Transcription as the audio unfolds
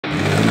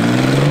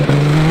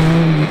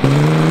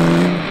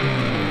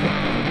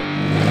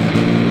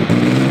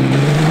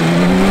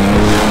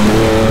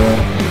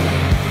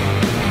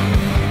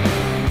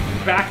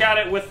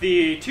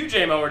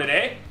mower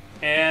today,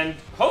 and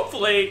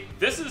hopefully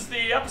this is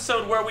the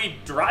episode where we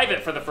drive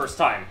it for the first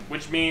time,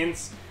 which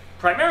means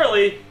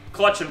primarily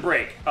clutch and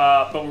brake,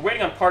 but we're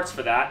waiting on parts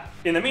for that.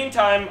 In the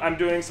meantime, I'm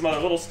doing some other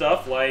little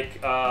stuff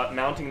like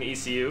mounting the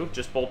ECU,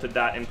 just bolted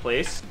that in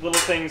place. Little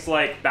things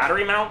like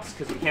battery mounts,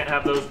 because we can't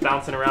have those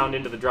bouncing around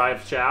into the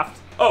drive shaft.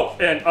 Oh,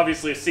 and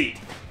obviously a seat.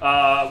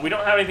 We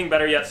don't have anything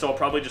better yet, so I'll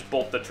probably just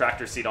bolt the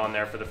tractor seat on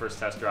there for the first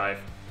test drive,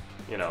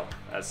 you know,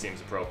 as seems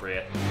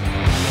appropriate.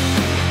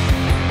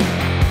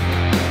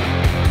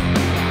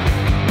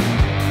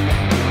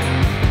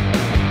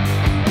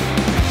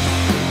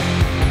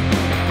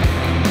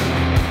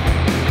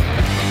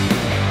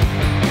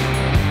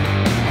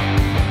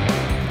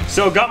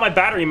 So got my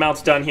battery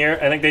mounts done here.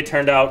 I think they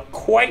turned out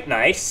quite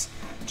nice.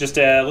 Just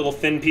a little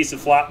thin piece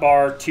of flat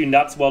bar, 2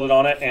 nuts welded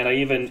on it, and I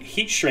even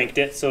heat shrinked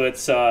it so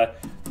it's a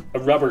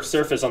rubber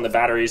surface on the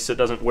batteries so it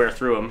doesn't wear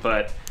through them,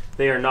 but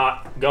they are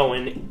not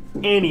going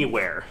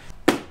anywhere.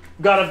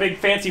 Got a big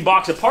fancy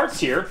box of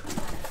parts here,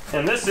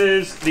 and this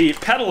is the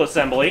pedal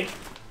assembly.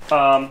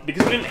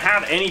 Because we didn't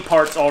have any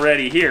parts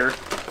already here,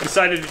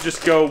 decided to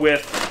just go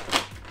with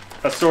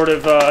a sort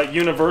of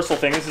universal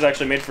thing. This is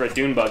actually made for a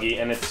dune buggy,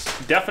 and it's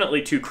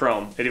definitely too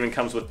chrome. It even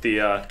comes with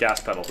the gas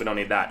pedal. We don't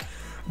need that.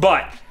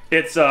 But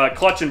it's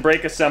clutch and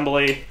brake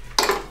assembly.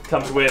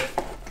 Comes with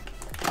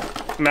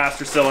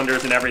master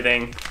cylinders and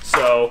everything.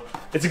 So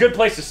it's a good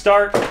place to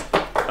start.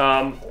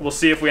 We'll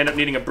see if we end up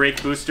needing a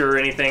brake booster or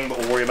anything, but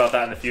we'll worry about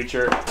that in the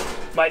future.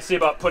 Might see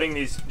about putting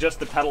these, just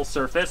the pedal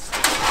surface.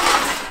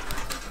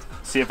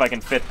 See if I can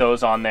fit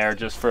those on there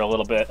just for a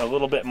little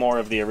bit more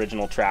of the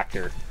original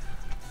tractor.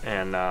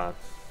 And,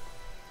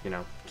 you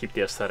know, keep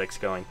the aesthetics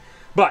going.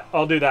 But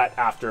I'll do that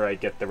after I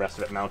get the rest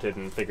of it mounted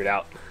and figured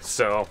out.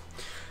 So,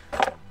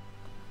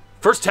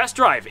 first test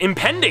drive,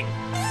 impending!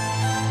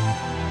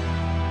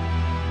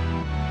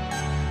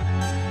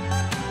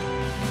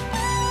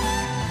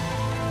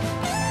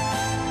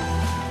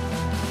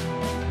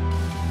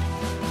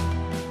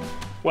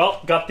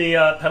 Well, got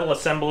the pedal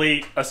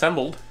assembly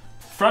assembled.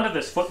 Front of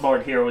this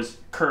footboard here was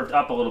curved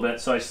up a little bit,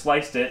 so I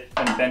sliced it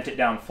and bent it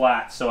down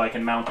flat so I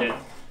can mount it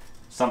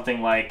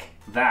something like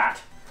that.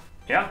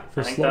 Yeah.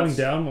 For slowing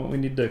down, won't we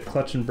need to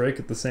clutch and brake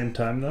at the same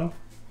time, though?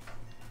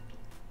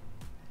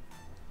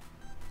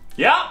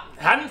 Yeah,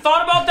 hadn't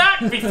thought about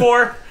that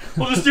before.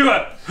 We'll just do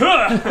a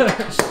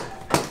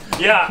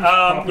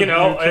yeah, you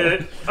know,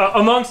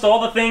 amongst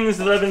all the things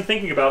that I've been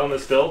thinking about on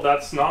this build,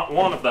 that's not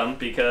one of them,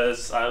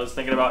 because I was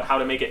thinking about how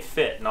to make it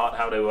fit, not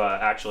how to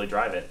actually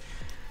drive it.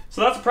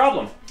 So that's a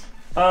problem.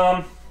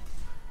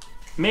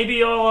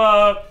 Maybe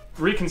I'll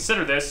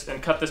reconsider this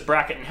and cut this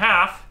bracket in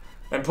half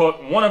and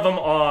put one of them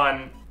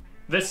on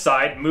this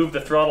side, move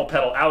the throttle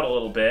pedal out a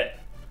little bit,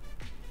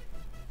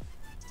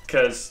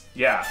 because,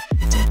 yeah.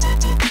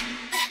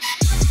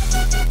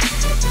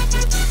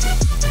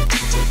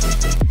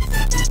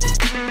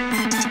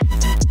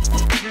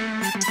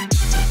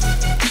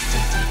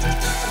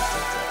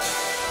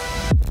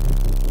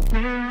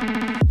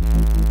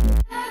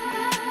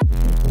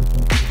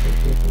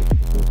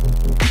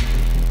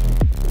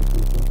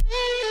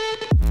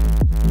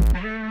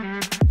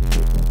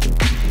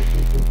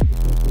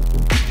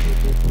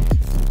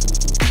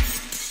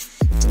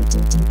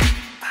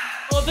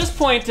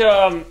 Point,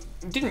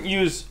 didn't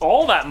use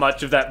all that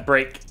much of that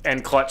brake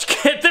and clutch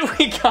kit that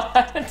we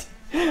got.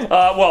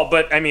 Well,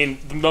 but I mean,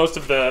 most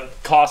of the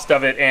cost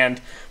of it and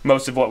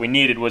most of what we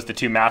needed was the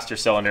 2 master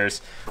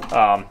cylinders.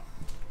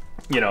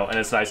 You know, and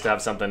it's nice to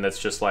have something that's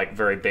just like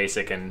very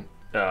basic and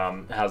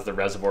has the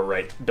reservoir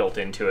right built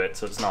into it,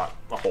 so it's not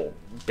a whole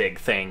big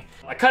thing.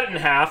 I cut it in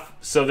half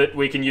so that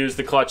we can use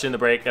the clutch and the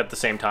brake at the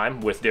same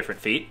time with different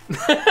feet.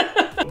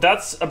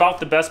 That's about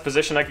the best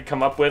position I could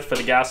come up with for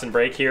the gas and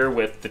brake here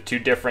with the 2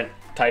 different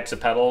types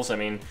of pedals. I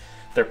mean,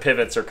 their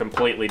pivots are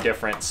completely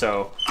different,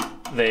 so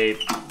they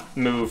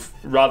move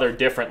rather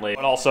differently.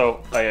 But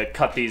also, I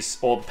cut these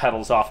old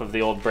pedals off of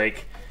the old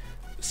brake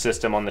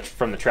system on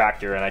from the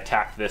tractor, and I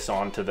tacked this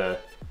onto the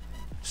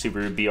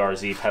Subaru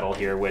BRZ pedal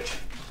here, which,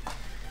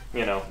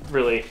 you know,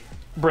 really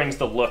brings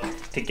the look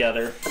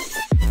together.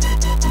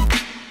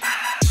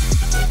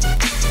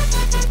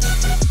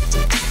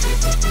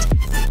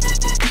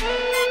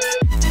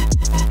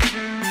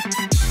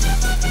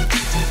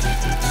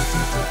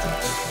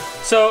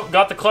 So,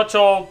 got the clutch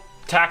all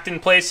tacked in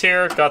place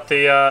here, got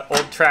the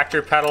old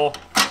tractor pedal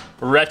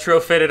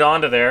retrofitted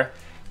onto there.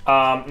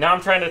 Now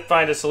I'm trying to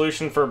find a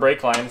solution for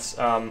brake lines.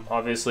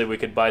 Obviously we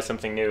could buy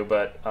something new,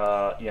 but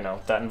you know,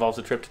 that involves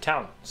a trip to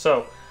town.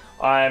 So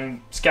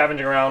I'm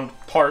scavenging around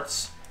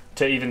parts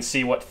to even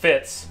see what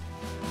fits.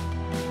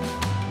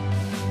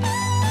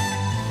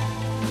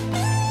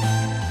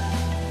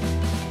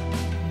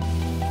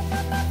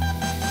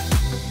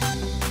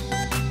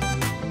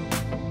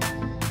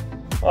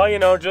 Well, you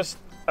know, just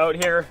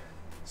out here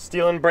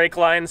stealing brake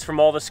lines from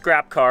all the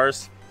scrap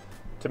cars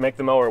to make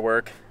the mower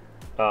work.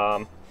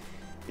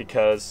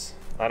 Because,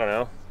 I don't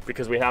know,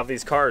 because we have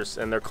these cars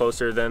and they're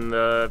closer than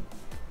the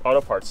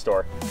auto parts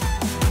store.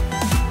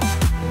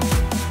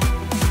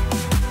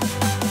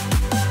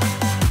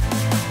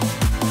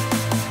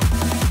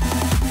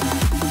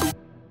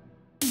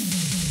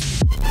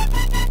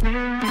 We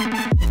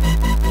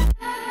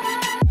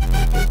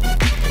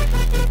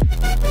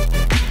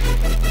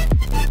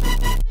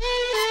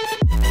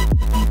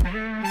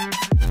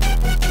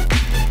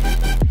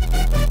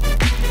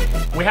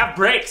have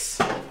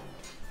brakes,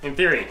 in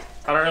theory.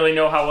 I don't really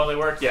know how well they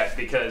work yet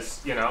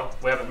because, you know,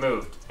 we haven't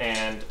moved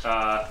and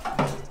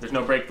there's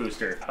no brake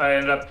booster. I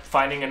ended up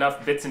finding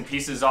enough bits and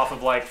pieces off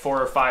of like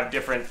 4 or 5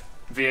 different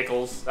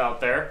vehicles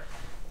out there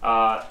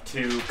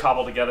to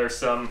cobble together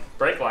some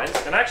brake lines.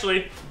 And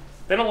actually,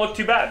 they don't look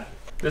too bad.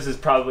 This is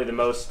probably the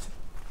most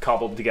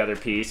cobbled together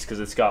piece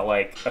because it's got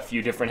like a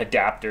few different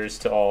adapters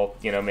to all,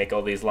 you know, make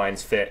all these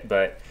lines fit.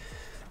 But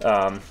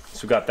so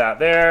we got that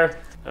there.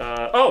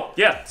 Oh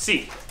yeah,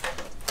 seat.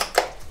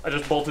 I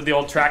just bolted the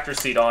old tractor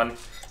seat on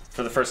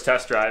for the first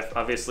test drive.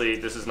 Obviously,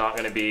 this is not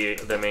going to be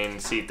the main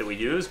seat that we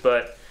use,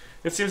 but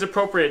it seems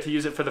appropriate to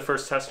use it for the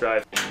first test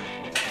drive.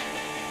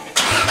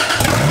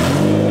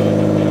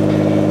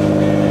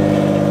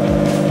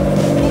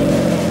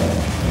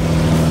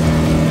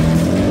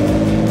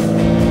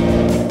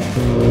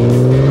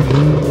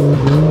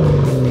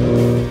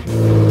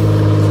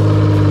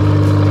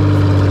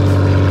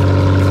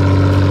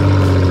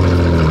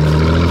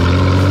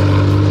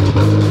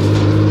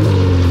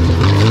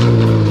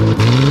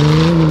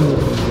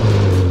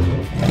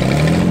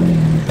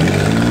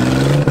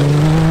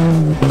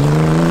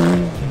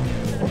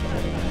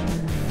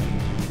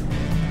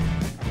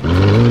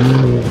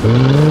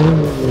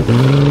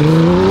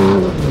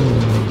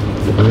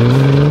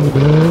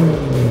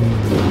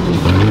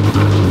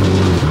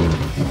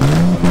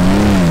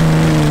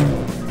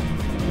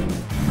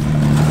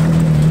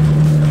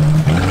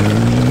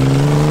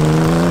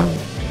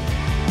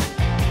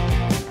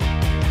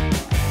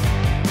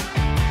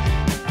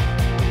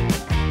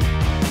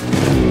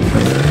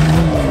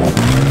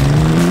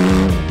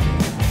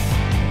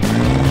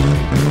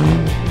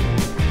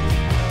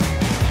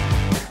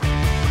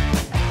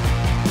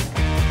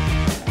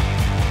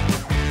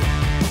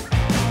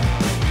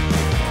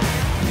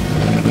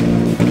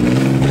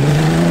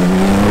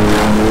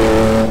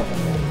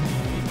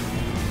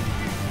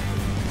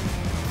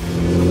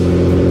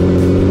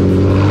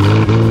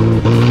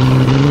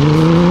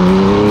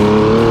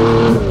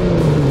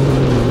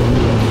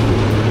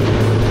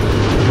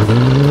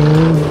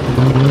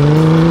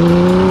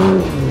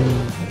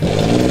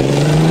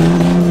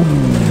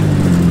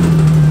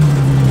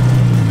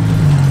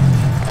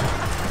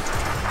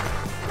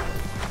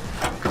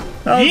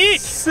 Yeet!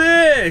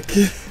 Sick!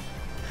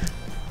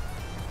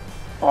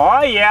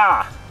 Oh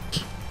yeah!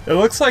 It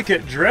looks like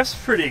it drifts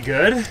pretty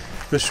good.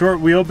 The short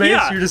wheelbase,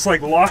 Yeah. you're just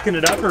like locking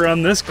it up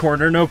around this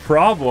corner, no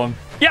problem.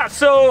 Yeah,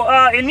 so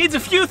it needs a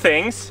few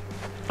things.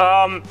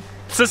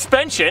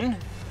 Suspension.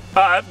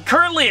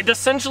 Currently, it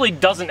essentially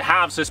doesn't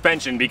have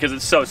suspension because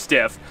it's so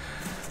stiff.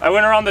 I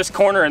went around this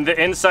corner and the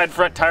inside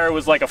front tire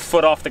was like a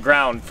foot off the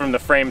ground from the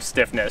frame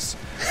stiffness,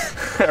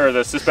 or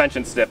the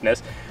suspension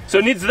stiffness. So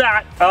it needs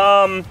that.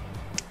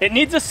 It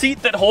needs a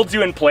seat that holds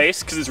you in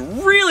place because it's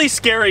really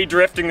scary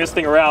drifting this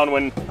thing around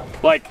when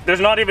like there's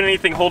not even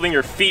anything holding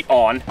your feet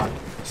on.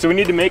 So we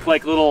need to make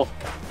like little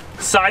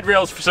side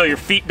rails so your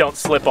feet don't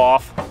slip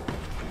off.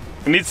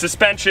 It needs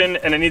suspension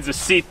and it needs a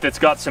seat that's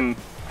got some,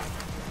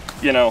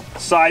 you know,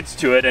 sides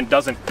to it and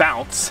doesn't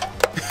bounce.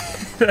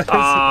 That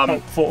is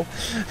helpful.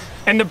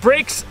 And the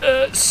brakes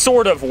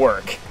sort of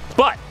work,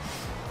 but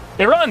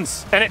it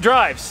runs and it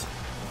drives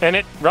and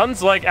it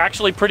runs like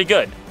actually pretty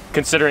good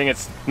considering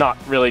it's not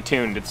really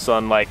tuned. It's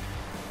on like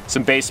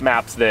some base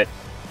maps that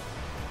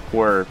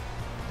were,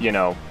 you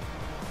know,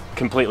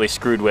 completely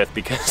screwed with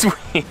because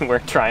we were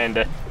trying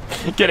to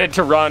get it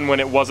to run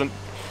when it wasn't,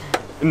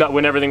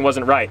 when everything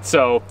wasn't right.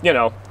 So, you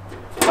know,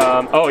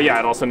 oh yeah,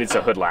 it also needs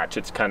a hood latch.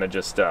 It's kind of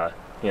just,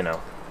 you know,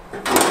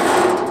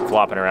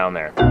 flopping around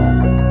there.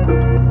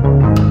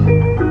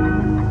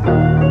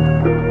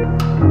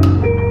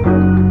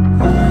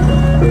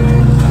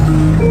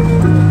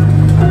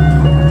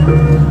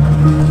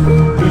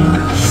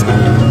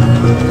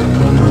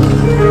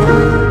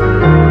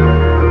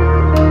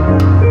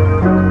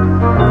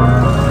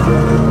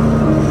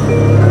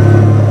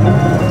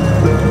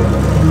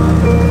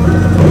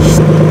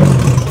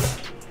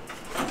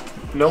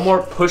 No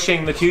more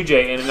pushing the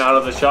 2J in and out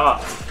of the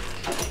shop.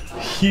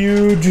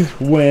 Huge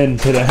win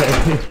today.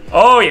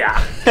 Oh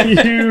yeah.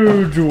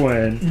 Huge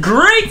win.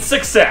 Great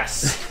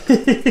success.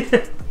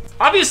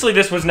 Obviously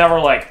this was never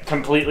like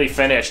completely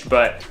finished,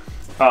 but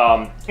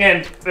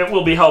and it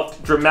will be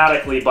helped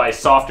dramatically by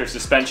softer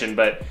suspension,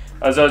 but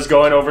as I was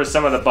going over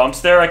some of the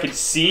bumps there, I could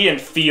see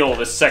and feel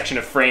this section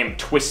of frame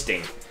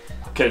twisting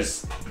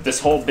because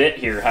this whole bit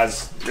here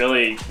has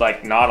really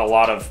like not a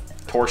lot of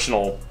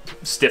torsional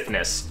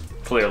stiffness.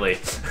 Clearly.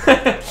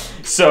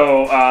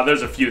 So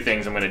there's a few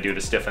things I'm going to do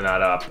to stiffen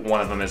that up.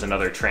 One of them is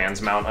another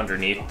trans mount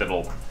underneath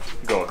that'll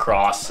go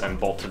across and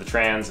bolt to the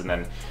trans, and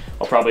then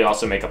I'll probably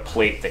also make a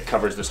plate that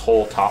covers this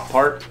whole top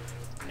part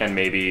and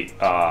maybe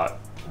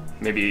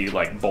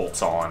like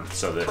bolts on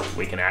so that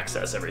we can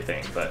access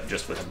everything, but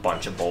just with a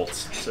bunch of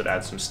bolts so it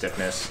adds some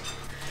stiffness.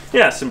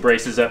 Yeah, some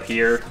braces up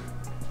here,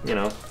 you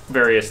know,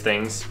 various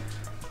things.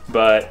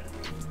 But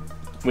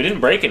We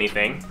didn't break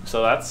anything,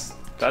 so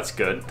that's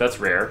good. That's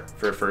rare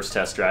for a first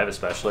test drive,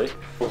 especially.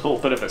 A little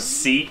bit of a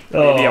seat,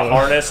 maybe a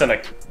harness, and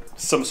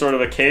some sort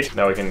of a cage.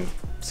 Now we can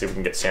see if we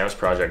can get Sam's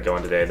project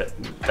going today.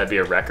 That'd be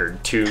a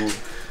record. 2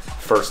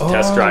 first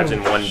test drives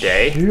in one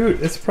day.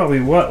 Dude, it's probably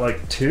what,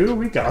 like 2?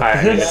 We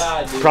got this.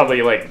 Yeah,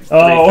 probably like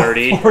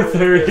 3:30.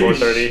 4:30.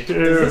 4:30.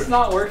 Is this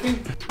not working?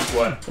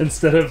 What?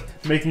 Instead of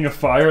making a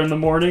fire in the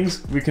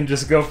mornings, we can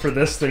just go for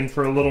this thing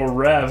for a little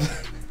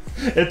rev.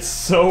 It's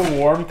so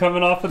warm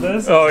coming off of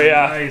this. Oh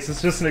yeah. Nice.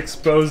 It's just an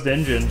exposed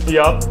engine.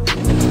 Yup.